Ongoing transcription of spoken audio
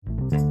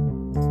Welcome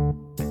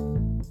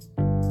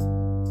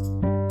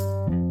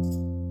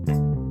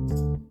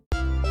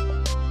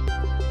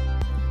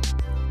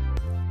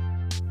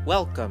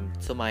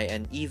to my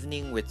An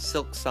Evening with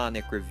Silk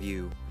Sonic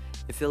review.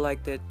 If you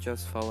liked it,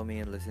 just follow me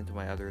and listen to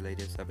my other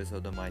latest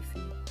episode on my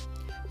feed.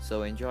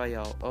 So enjoy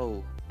y'all.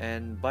 Oh,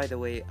 and by the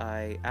way,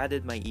 I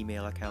added my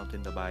email account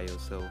in the bio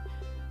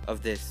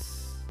of this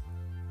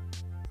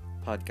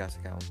podcast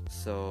account.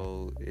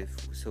 So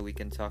we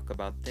can talk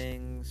about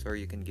things, or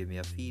you can give me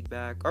a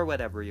feedback or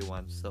whatever you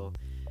want. So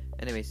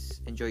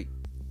anyways, enjoy.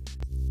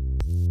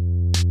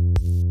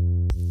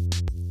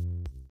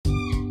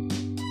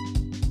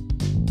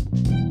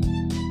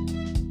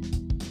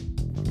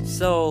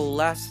 So,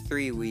 last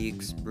 3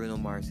 weeks, Bruno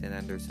Mars and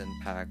Anderson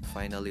 .Paak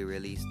finally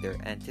released their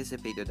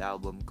anticipated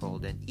album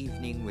called An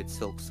Evening with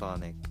Silk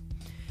Sonic.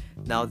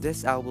 Now,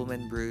 this album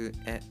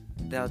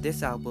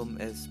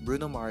is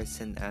Bruno Mars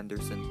and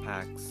Anderson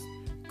 .Paak's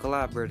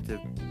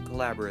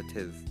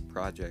collaborative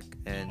project,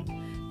 and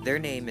their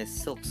name is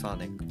Silk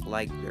Sonic,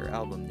 like their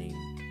album name.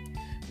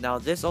 Now,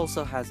 this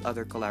also has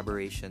other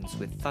collaborations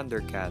with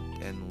Thundercat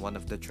and one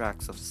of the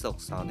tracks of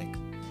Silk Sonic.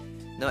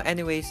 Now,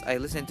 anyways, I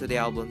listened to the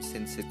album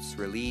since it's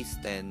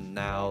released, and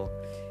now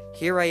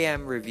here I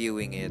am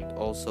reviewing it,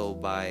 also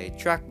by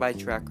track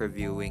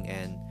reviewing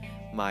and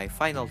my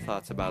final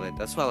thoughts about it,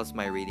 as well as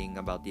my reading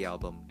about the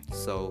album.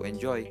 So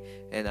enjoy,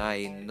 and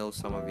I know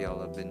some of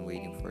y'all have been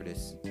waiting for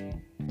this.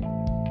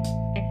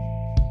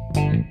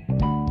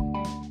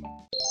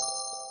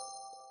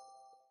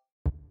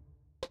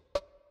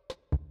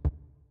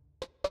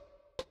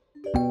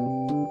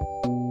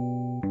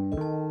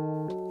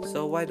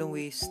 So why don't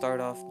we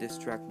start off this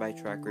track by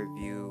track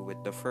review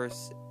with the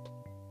first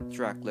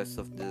track list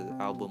of the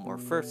album, or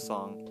first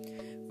song,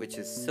 which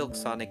is Silk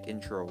Sonic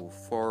Intro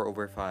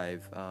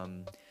 4/5.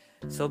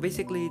 So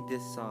basically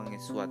this song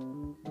is what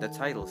the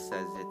title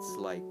says.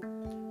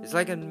 It's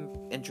like an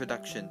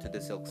introduction to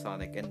the Silk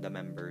Sonic and the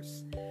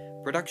members.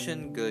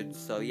 Production good,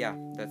 so yeah,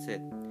 that's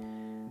it.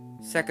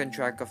 Second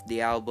track of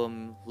the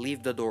album,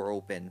 Leave the Door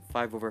Open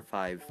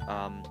 5/5.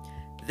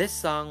 This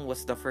song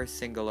was the first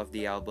single of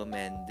the album,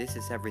 and this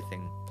is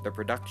everything. The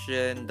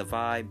production, the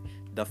vibe,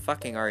 the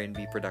fucking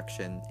R&B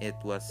production, it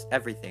was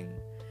everything.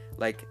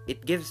 Like,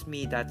 it gives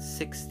me that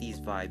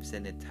 60s vibes,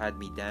 and it had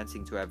me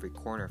dancing to every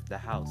corner of the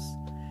house.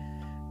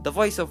 The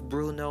voice of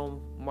Bruno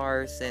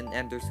Mars and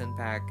Anderson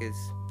 .Paak is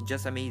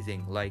just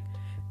amazing. Like,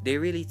 they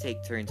really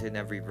take turns in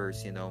every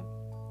verse, you know.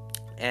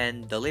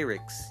 And the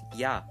lyrics,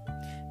 yeah,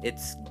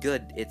 it's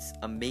good, it's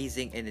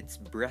amazing, and it's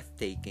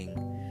breathtaking.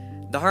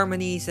 The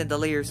harmonies and the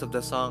layers of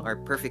the song are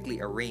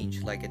perfectly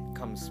arranged, like it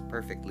comes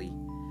perfectly.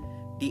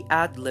 The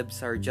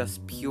ad-libs are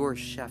just pure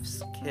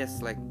chef's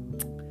kiss,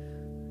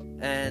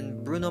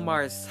 and Bruno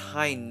Mars'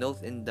 high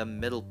note in the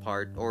middle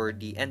part, or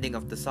the ending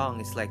of the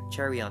song, is like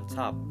cherry on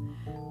top.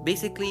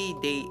 Basically,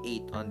 they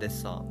ate on this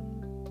song.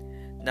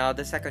 Now,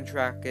 the second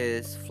track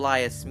is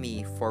Fly As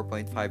Me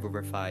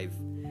 4/5.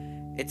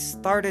 It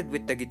started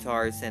with the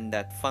guitars and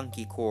that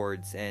funky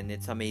chords, and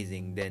it's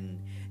amazing.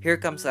 Then here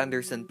comes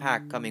Anderson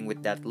 .Paak coming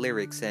with that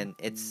lyrics, and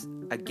it's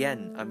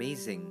again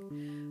amazing.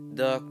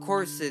 The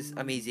chorus is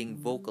amazing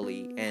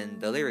vocally, and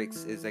the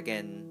lyrics is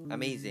again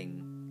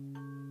amazing.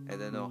 I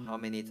don't know how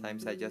many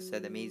times I just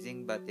said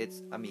amazing, but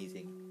it's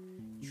amazing.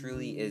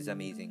 Truly is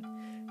amazing.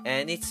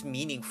 And it's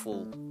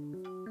meaningful.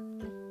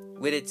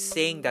 With it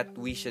saying that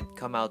we should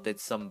come out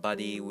with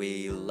somebody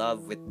we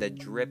love with the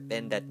drip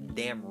and that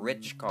damn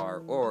rich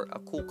car, or a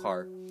cool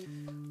car.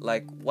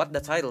 Like what the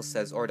title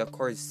says, or the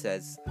chorus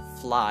says,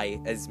 Fly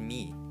As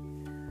Me.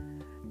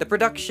 The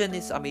production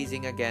is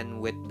amazing again,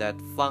 with that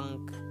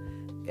funk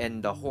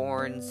and the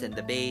horns and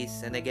the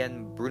bass, and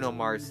again Bruno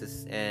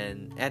Mars's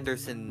and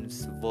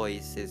Anderson's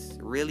voice is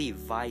really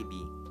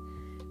vibey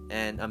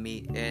and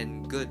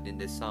good in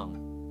this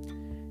song.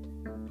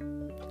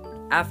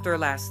 After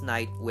Last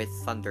Night with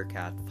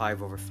Thundercat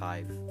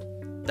 5/5.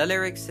 The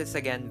lyrics is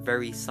again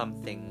very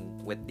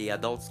something with the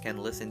adults can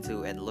listen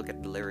to and look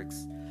at the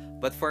lyrics.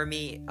 But for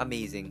me,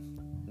 amazing.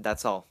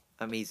 That's all.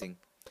 Amazing.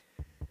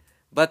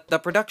 But the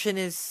production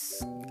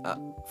is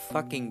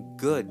fucking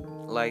good.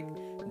 Like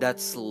that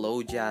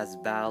slow jazz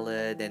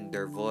ballad, and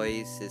their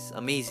voice is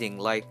amazing.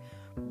 Like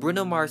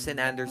Bruno Mars and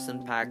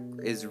Anderson .Paak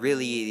is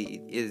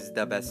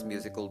the best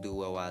musical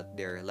duo out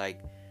there. Like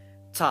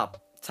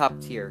top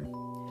tier.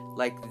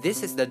 Like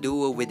this is the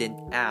duo we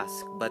didn't ask,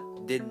 but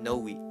didn't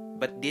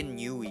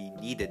knew we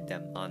needed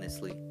them,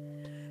 honestly.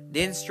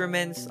 The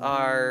instruments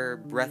are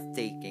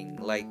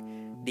breathtaking. Like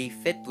they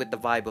fit with the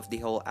vibe of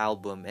the whole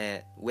album,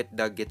 and with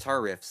the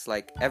guitar riffs,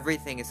 like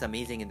everything is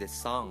amazing in this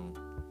song.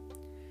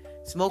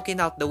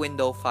 Smoking Out the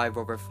Window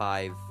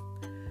 5/5.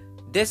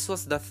 This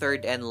was the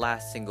third and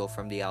last single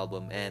from the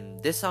album, and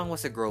this song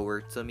was a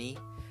grower to me.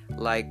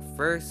 Like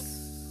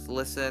first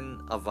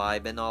listen, a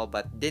vibe and all,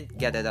 but didn't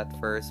get it at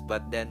first,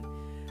 but then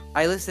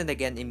I listened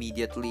again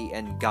immediately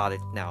and got it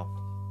now.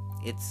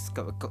 It's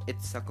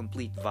a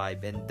complete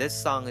vibe, and this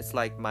song is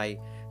like my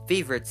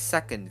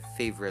second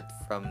favorite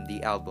from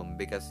the album,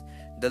 because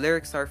the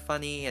lyrics are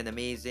funny and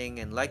amazing,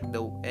 and like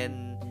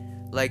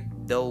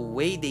the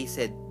way they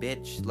said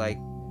bitch, like,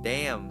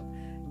 damn,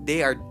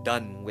 they are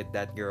done with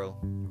that girl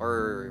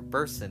or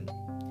person.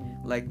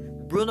 Like,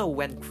 Bruno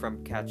went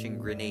from catching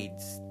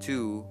grenades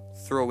to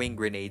throwing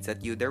grenades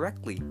at you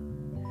directly.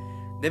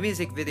 The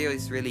music video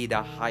is really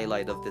the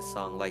highlight of this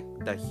song. Like,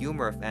 the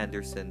humor of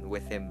Anderson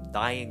with him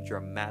dying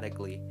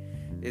dramatically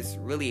is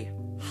really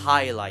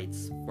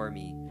highlights for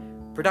me.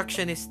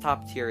 Production is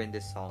top tier in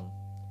this song.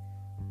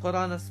 Put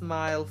on a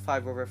Smile,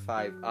 5 over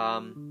 5.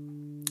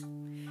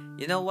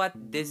 You know what?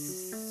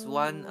 This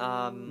one,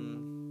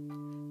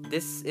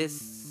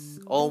 this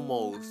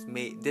almost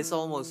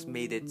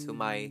made it to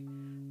my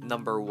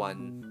number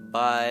 1,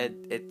 but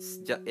it's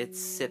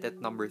sit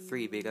at number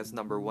 3 because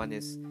number 1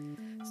 is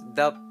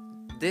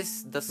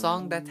the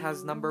song that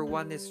has number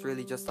 1 is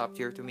really just top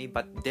tier to me.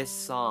 But this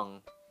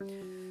song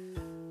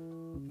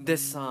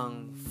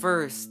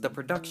first, the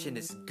production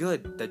is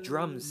good, the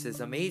drums is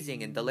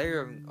amazing, and the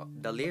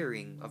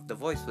layering of the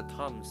voice with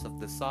hums of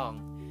the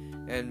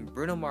song, and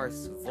Bruno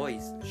Mars'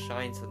 voice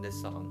shines on this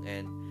song,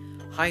 and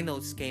High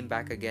Notes came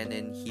back again,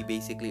 and he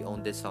basically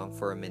owned this song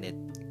for a minute.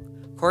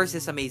 Chorus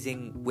is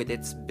amazing with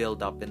its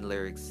build up and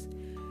lyrics.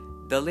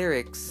 The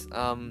lyrics,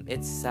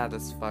 it's sad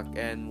as fuck,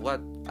 and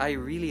what I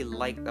really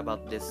liked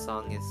about this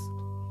song is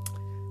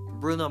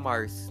Bruno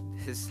Mars,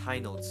 his high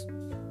notes.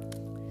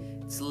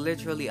 It's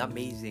literally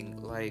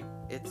amazing. Like,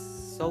 it's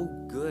so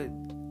good.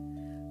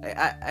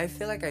 I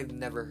feel like I've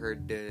never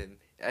heard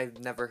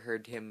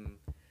him,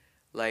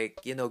 like,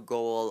 you know,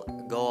 go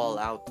all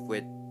out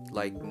with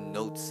like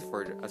notes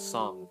for a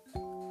song.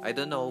 I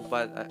don't know,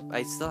 but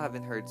I still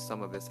haven't heard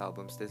some of his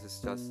albums. This is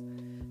just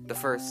the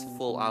first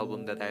full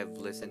album that I've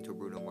listened to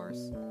Bruno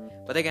Mars.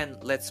 But again,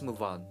 let's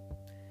move on.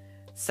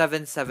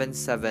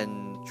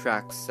 777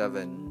 track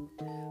 7,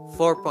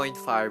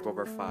 4.5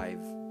 over 5.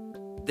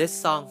 This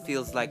song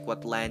feels like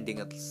what landing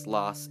at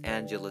Los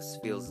Angeles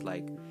feels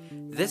like.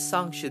 This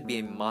song should be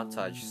a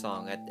montage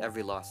song at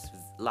every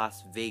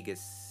Las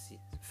Vegas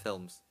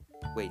films.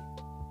 Wait.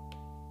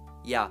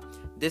 Yeah,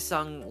 this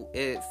song,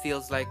 it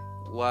feels like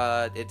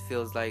what it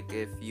feels like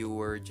if you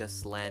were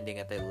just landing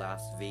at a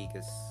Las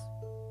Vegas.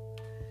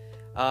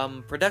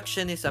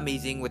 Production is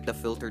amazing with the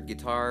filtered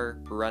guitar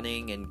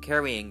running and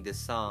carrying this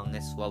song,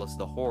 as well as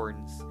the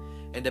horns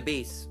and the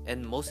bass,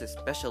 and most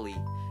especially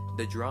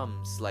the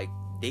drums. Like,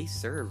 they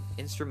serve,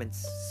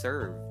 instruments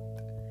serve.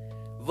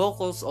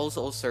 Vocals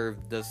also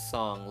serve the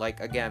song. Like,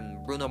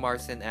 again, Bruno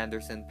Mars and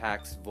Anderson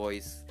 .Paak's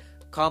voice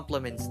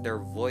complements their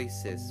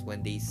voices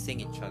when they sing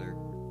each other,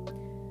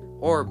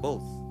 or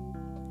both.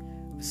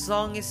 The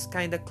song is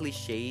kinda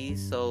cliche,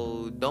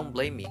 so don't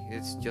blame me.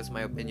 It's just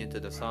my opinion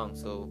to the song.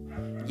 So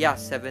yeah,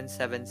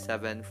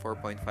 777,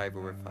 4.5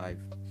 over 5.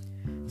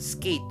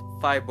 Skate,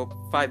 5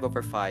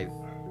 over 5.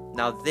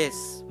 Now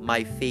this,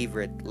 my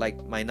favorite, like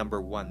my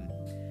number 1.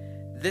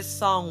 This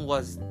song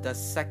was the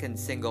second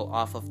single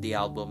off of the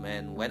album,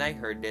 and when I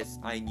heard this,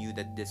 I knew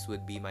that this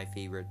would be my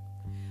favorite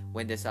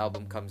when this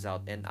album comes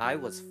out, and I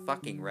was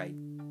fucking right.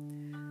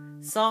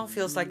 Song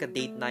feels like a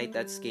date night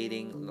at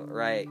skating,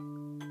 right?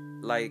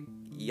 Like,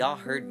 y'all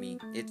heard me.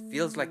 It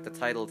feels like the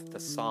title of the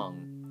song.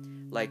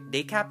 Like,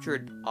 they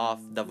captured off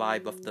the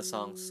vibe of the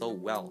song so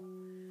well.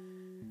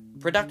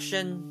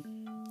 Production,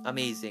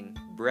 amazing,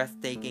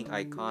 breathtaking,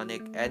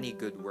 iconic, any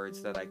good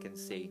words that I can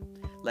say.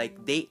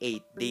 Like, they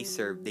ate, they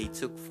served, they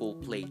took full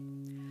plate.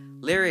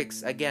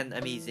 Lyrics, again,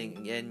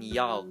 amazing, and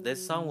y'all,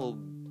 this song will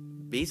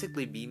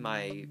basically be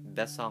my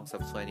best songs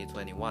of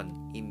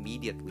 2021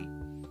 immediately.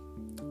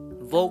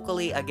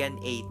 Vocally, again,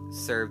 8,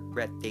 served,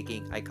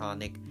 breathtaking,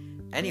 iconic,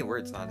 any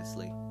words,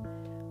 honestly.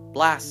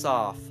 Blast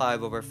Off,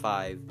 5 over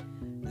 5.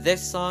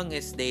 This song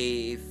is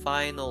the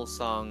final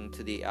song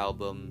to the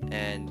album,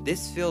 and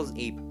this feels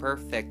a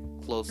perfect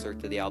closer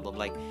to the album.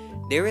 Like,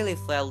 they really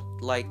felt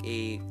like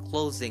a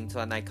closing to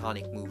an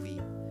iconic movie.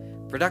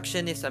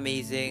 Production is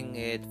amazing.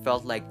 It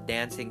felt like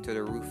dancing to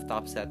the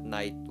rooftops at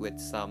night with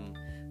some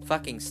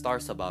fucking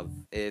stars above.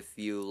 If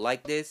you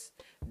like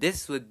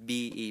this would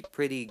be a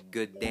pretty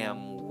good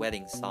damn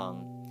wedding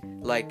song.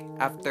 Like,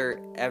 after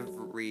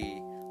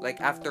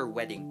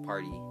wedding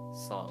party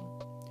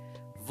song.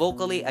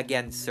 Vocally,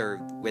 again,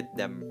 served with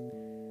them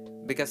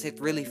because it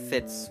really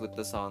fits with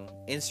the song.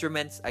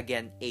 Instruments,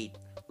 again, 8.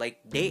 Like,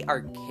 they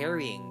are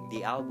carrying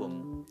the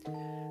album.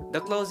 The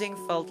closing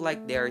felt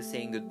like they are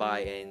saying goodbye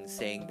and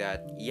saying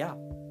that, yeah,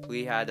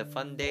 we had a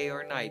fun day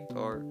or night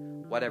or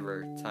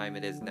whatever time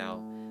it is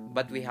now,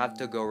 but we have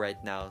to go right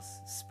now.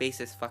 Space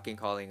is fucking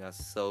calling us,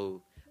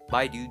 so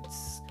bye,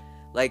 dudes.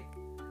 Like,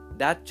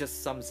 that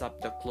just sums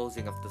up the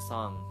closing of the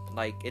song.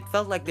 Like, it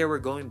felt like they were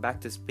going back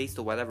to space,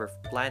 to whatever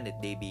planet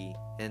they be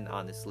in,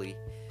 honestly.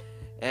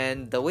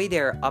 And the way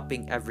they're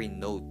upping every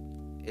note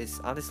is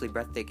honestly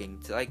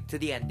breathtaking, to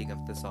the ending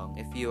of the song.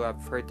 If you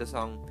have heard the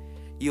song,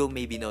 you'll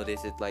maybe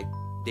notice it. Like,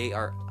 they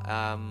are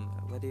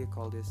what do you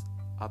call this,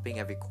 upping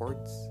every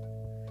chords?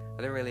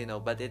 I don't really know,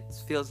 but it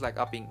feels like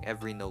upping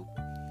every note.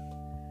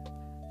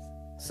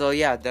 So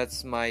yeah,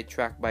 that's my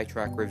track by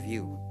track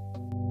review.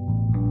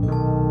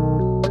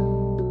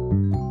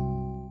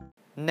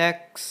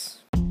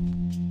 Next,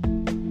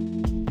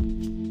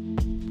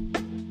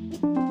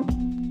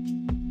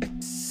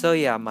 So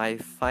yeah, my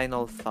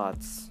final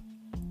thoughts.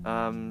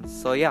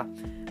 So yeah,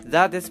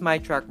 that is my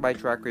track by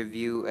track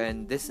review,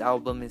 and this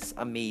album is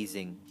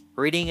amazing.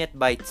 Rating it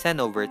by 10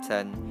 over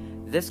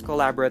 10, this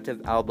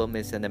collaborative album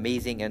is an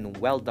amazing and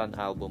well done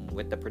album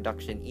with the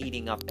production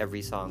eating up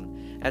every song,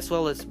 as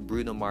well as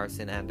Bruno Mars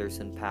and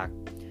Anderson .Paak,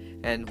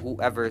 and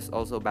whoever is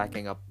also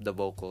backing up the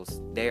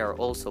vocals, they are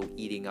also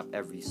eating up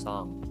every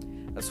song,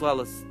 as well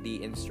as the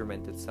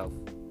instrument itself.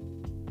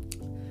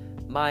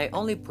 My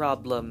only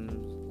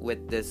problem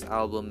with this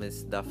album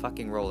is the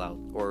fucking rollout,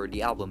 or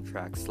the album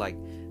tracks, like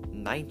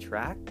 9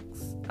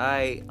 tracks?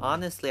 I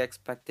honestly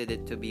expected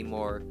it to be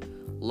more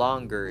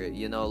longer,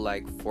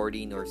 like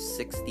 14 or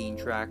 16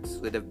 tracks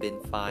would have been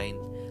fine.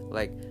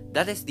 Like,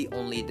 that is the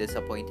only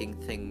disappointing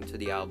thing to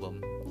the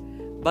album.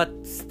 But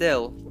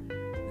still,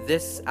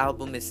 this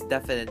album is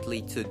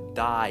definitely to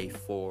die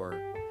for.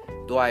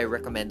 Do I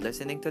recommend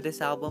listening to this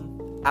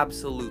album?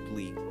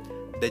 Absolutely.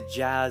 The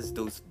jazz,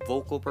 those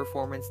vocal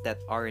performance, that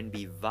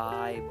R&B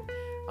vibe,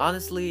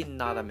 honestly,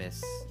 not a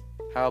miss.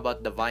 How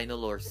about the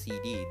vinyl or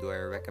CD? Do I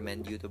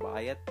recommend you to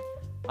buy it?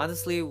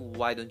 Honestly,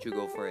 why don't you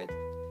go for it?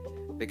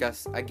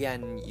 Because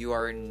again, you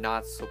are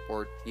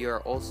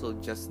also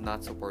just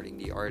not supporting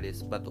the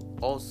artist, but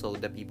also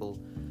the people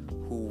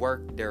who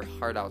work their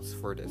heart outs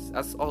for this.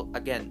 As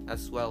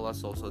well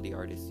as also the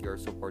artists, you're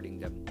supporting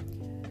them.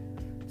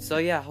 So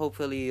yeah,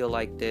 hopefully you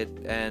liked it,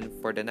 and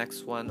for the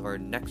next one or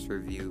next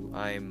review,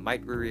 I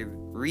might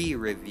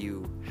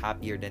re-review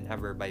Happier Than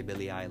Ever by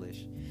Billie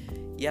Eilish.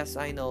 Yes,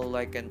 I know,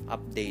 like an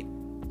update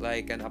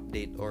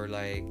or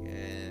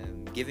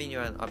giving you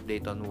an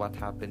update on what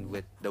happened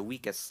with the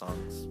weakest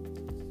songs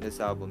this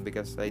album,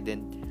 because I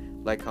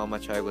didn't like how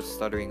much I was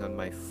stuttering on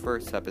my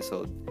first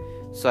episode,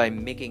 so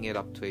I'm making it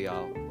up to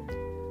y'all.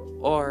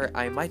 Or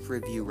I might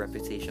review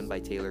Reputation by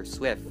Taylor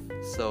Swift.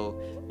 So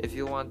if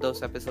you want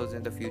those episodes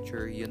in the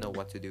future, you know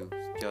what to do.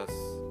 Just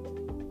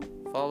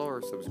follow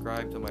or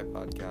subscribe to my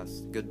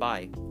podcast.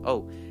 Goodbye.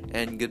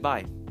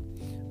 Goodbye.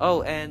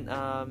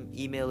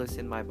 Email is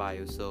in my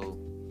bio. So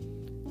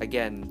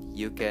again,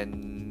 you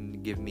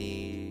can give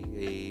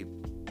me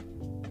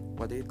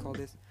what do you call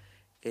this?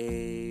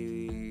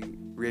 A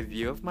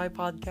review of my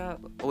podcast.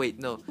 Oh wait,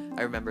 no,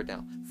 I remember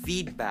now.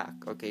 Feedback,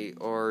 okay?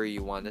 Or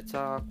you want to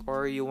talk,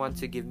 or you want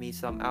to give me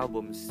some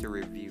albums to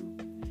review.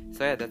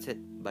 So yeah, that's it.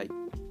 Bye.